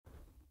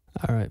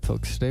Alright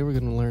folks, today we're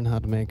going to learn how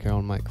to make our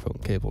own microphone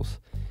cables.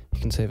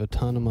 You can save a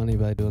ton of money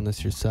by doing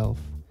this yourself,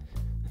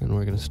 and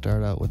we're going to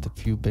start out with a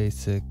few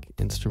basic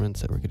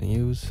instruments that we're going to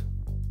use.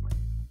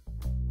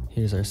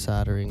 Here's our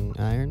soldering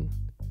iron.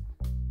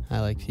 I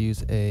like to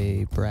use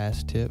a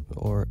brass tip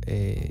or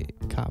a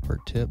copper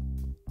tip.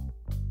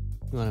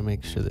 You want to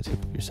make sure the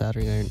tip of your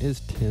soldering iron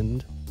is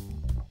tinned.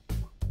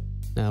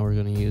 Now we're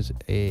going to use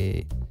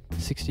a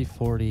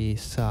 60-40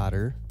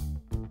 solder.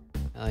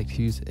 I like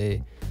to use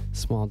a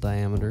small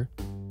diameter.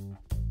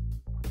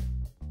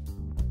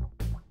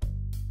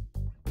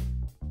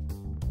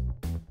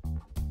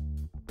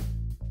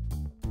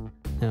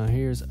 Now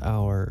here's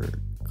our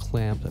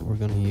clamp that we're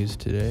going to use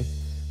today.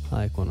 I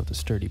like one with a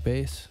sturdy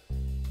base.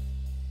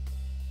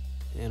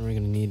 And we're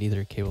going to need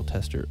either a cable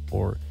tester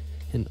or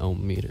an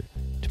ohm meter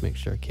to make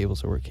sure our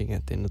cables are working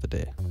at the end of the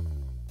day.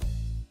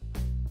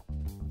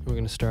 We're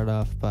going to start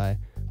off by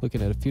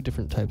looking at a few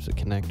different types of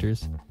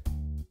connectors.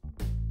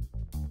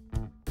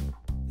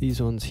 These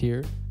ones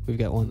here, we've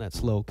got one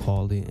that's low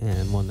quality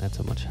and one that's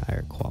a much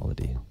higher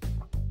quality.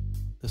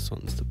 This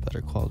one's the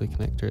better quality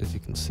connector, as you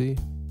can see.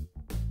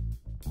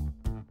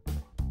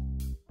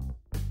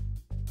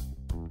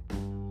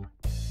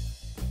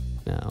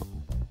 Now,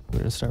 we're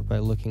going to start by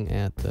looking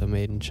at the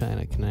Made in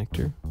China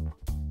connector.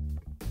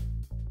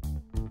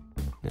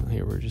 Now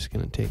here we're just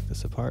going to take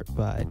this apart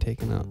by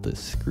taking out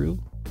this screw.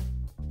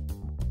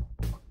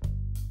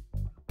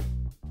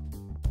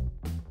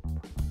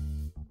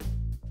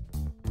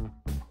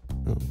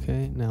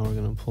 Okay, now we're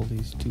going to pull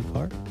these two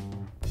apart.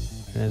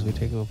 And as we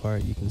take them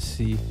apart, you can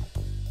see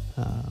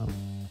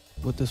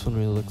what this one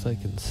really looks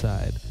like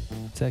inside.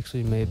 It's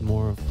actually made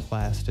more of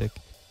plastic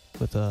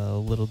with a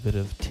little bit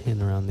of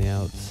tin around the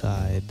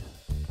outside.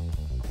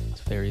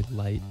 It's very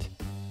light.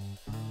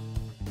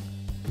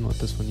 And what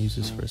this one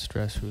uses for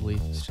stress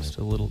relief is just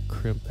a little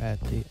crimp at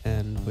the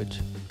end, which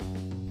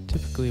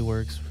typically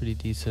works pretty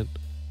decent,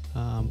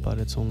 but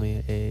it's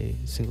only a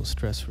single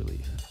stress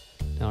relief.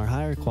 Now our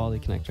higher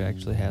quality connector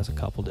actually has a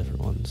couple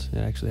different ones. It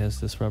actually has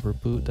this rubber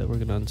boot that we're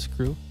going to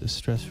unscrew, the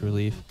stress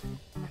relief,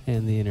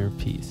 and the inner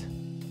piece.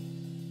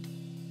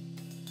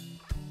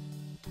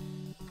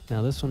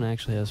 Now this one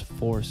actually has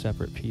 4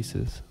 separate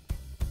pieces.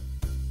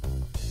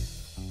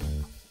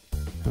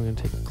 We're going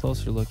to take a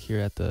closer look here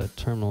at the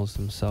terminals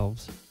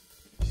themselves.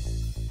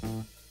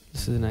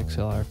 This is an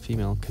XLR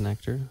female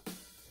connector,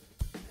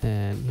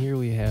 and here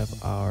we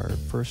have our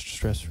first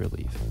stress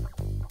relief.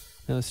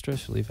 Now the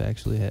stress relief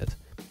actually has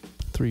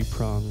 3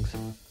 prongs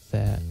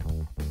that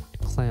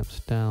clamps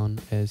down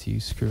as you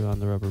screw on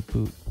the rubber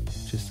boot,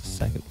 which is the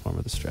second form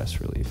of the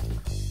stress relief.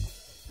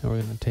 Now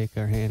we're going to take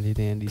our handy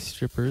dandy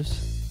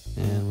strippers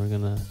and we're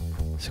going to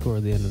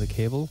score the end of the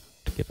cable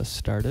to get us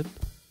started.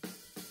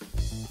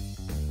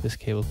 This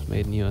cable is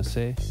made in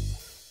USA.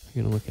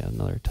 We're going to look at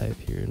another type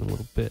here in a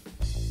little bit.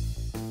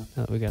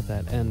 Now that we got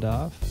that end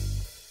off,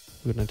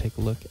 we're going to take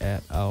a look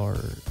at our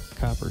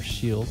copper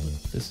shield.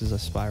 This is a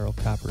spiral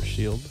copper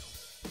shield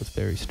with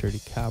very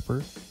sturdy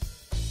copper.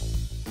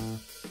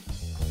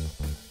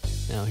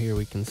 Now here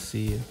we can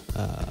see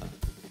a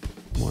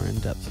more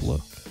in-depth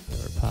look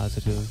at our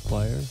positive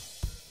wire,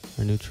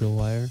 our neutral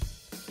wire,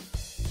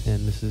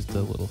 and this is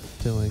the little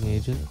filling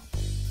agent,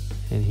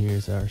 and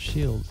here's our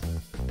shield.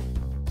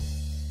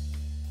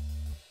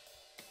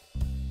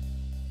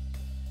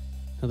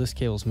 Now this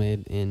cable's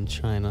made in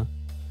China.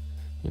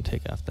 I'm going to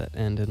take off that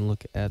end and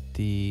look at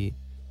the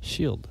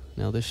shield.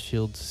 Now this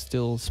shield's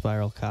still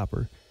spiral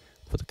copper,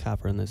 but the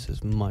copper in this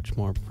is much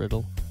more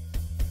brittle.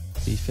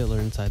 The filler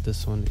inside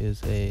this one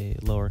is a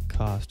lower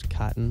cost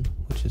cotton,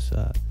 which is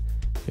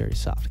very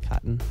soft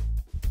cotton.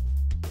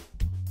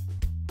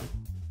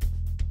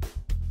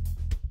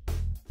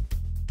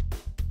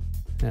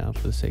 Now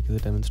for the sake of the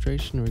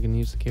demonstration, we're going to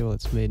use the cable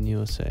that's made in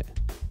USA.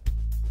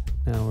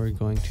 Now we're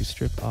going to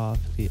strip off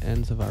the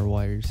ends of our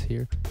wires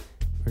here.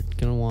 We're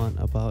going to want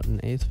about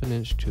 1/8 of an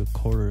inch to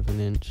 1/4 of an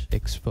inch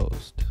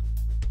exposed.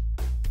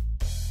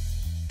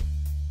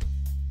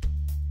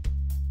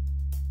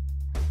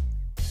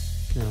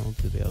 Now we'll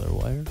do the other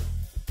wire.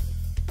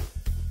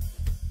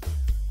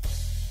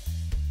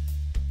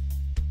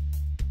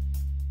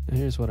 And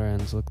here's what our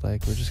ends look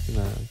like. We're just going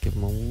to give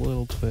them a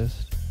little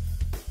twist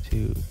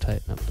to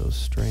tighten up those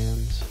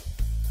strands.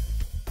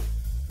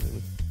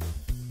 And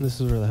this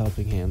is where the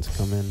helping hands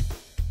come in.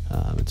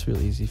 It's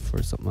really easy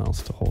for something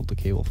else to hold the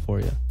cable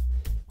for you.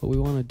 What we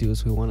want to do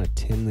is we want to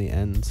tin the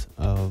ends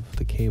of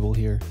the cable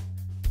here.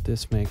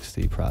 This makes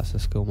the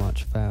process go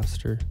much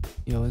faster.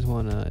 You always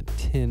want to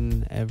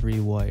tin every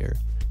wire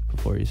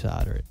before you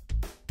solder it.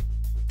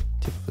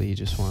 Typically you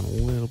just want a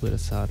little bit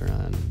of solder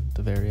on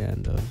the very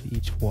end of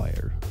each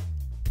wire.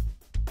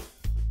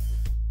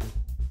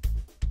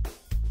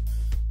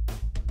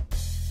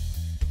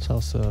 It's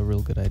also a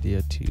real good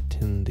idea to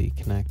tin the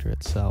connector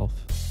itself.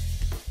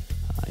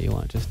 You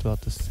want just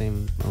about the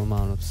same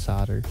amount of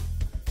solder,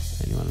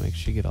 and you want to make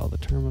sure you get all the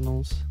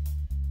terminals.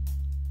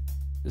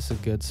 This is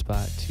a good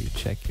spot to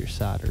check your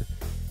solder.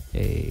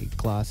 A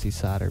glossy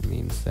solder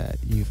means that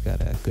you've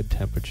got a good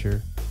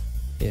temperature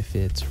If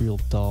it's real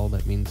dull,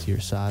 that means your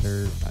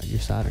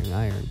soldering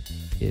iron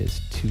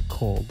is too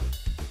cold.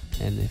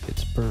 And if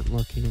it's burnt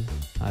looking,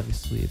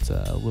 obviously it's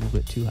a little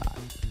bit too hot.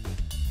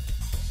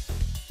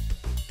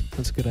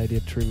 That's a good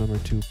idea to remember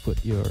to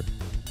put your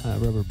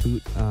rubber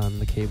boot on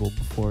the cable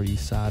before you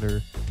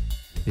solder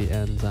the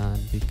ends on,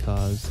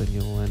 because then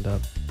you'll end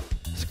up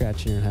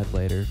scratching your head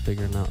later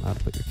figuring out how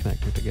to put your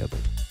connector together.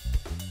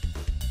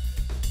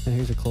 And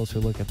here's a closer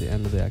look at the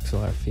end of the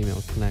XLR female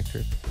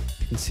connector.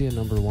 You can see a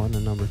number 1, a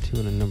number 2,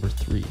 and a number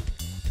 3.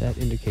 That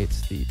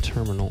indicates the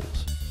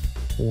terminals.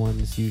 1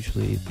 is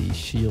usually the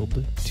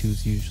shield, 2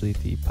 is usually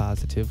the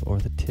positive or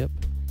the tip,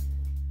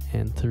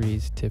 and 3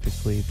 is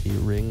typically the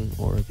ring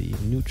or the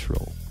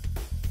neutral.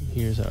 And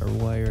here's our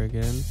wire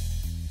again.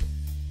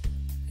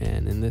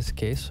 And in this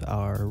case,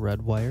 our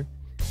red wire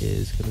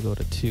is going to go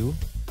to 2,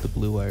 the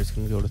blue wire is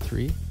going to go to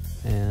 3,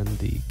 and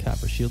the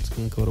copper shield is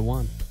going to go to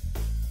 1.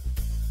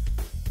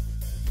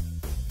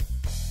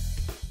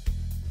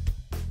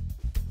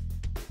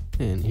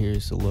 And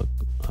here's a look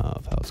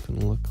of how it's going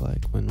to look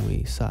like when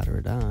we solder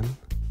it on.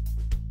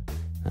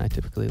 I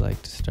typically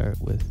like to start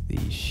with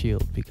the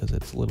shield because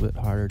it's a little bit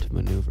harder to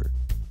maneuver.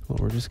 What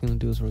we're just going to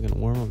do is we're going to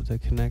warm up the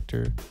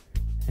connector,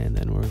 and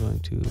then we're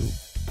going to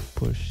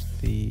push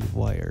the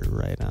wire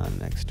right on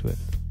next to it.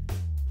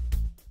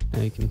 Now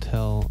you can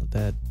tell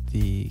that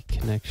the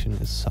connection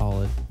is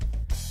solid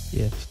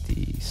if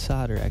the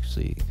solder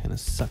actually kind of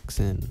sucks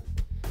in.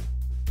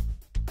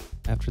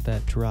 After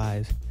that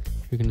dries,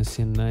 you're going to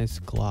see a nice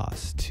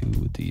gloss to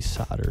the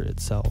solder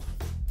itself.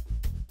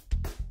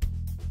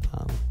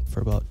 For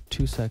about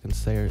 2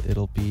 seconds there,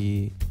 it'll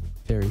be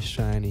very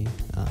shiny.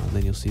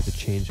 Then you'll see the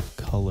change of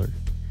color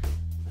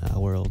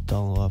where it'll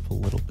dull up a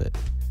little bit,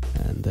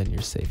 and then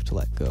you're safe to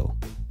let go.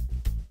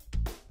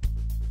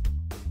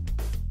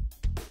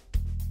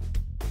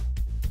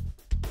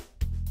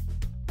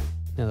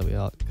 Now that we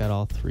got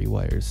all 3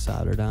 wires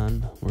soldered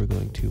on, we're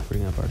going to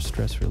bring up our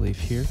stress relief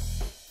here.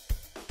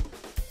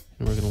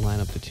 And we're going to line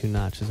up the 2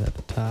 notches at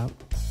the top.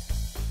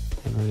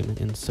 And we're going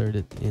to insert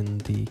it in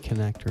the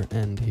connector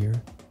end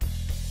here.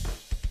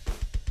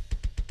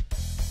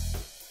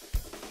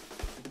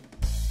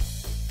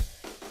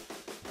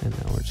 And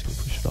now we're just going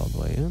to push it all the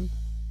way in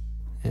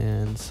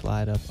and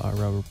slide up our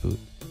rubber boot.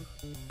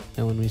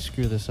 Now when we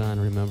screw this on,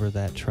 remember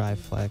that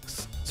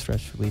Tri-Flex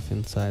stretch relief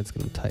inside is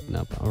going to tighten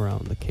up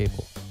around the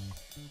cable.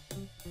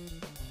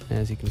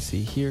 As you can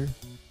see here,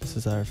 this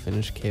is our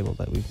finished cable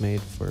that we've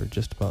made for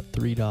just about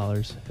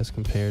 $3 as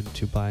compared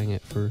to buying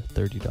it for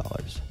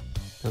 $30.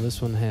 Now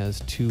this one has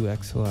 2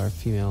 XLR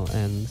female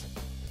ends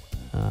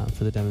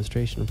for the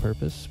demonstration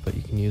purpose, but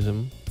you can use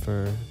them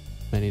for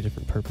many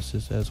different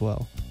purposes as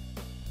well.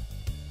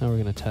 Now we're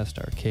going to test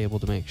our cable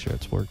to make sure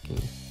it's working.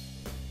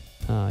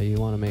 You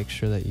want to make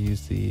sure that you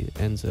use the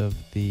ends of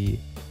the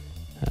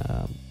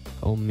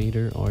ohm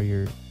meter or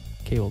your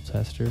cable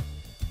tester.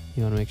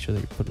 You want to make sure that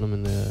you're putting them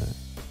in the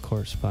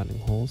corresponding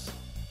holes.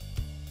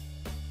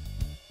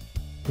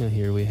 Now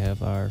here we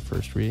have our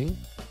first reading.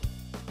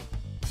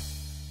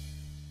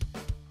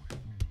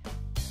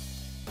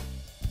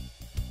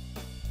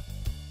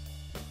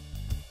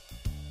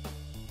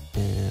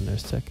 And our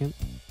second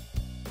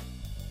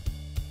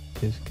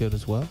is good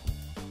as well.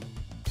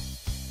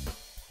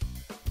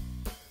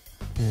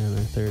 And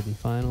our third and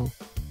final.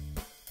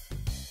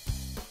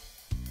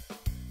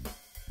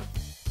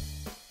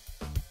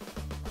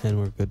 And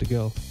we're good to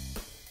go.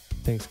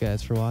 Thanks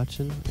guys for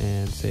watching,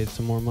 and save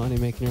some more money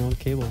making your own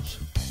cables.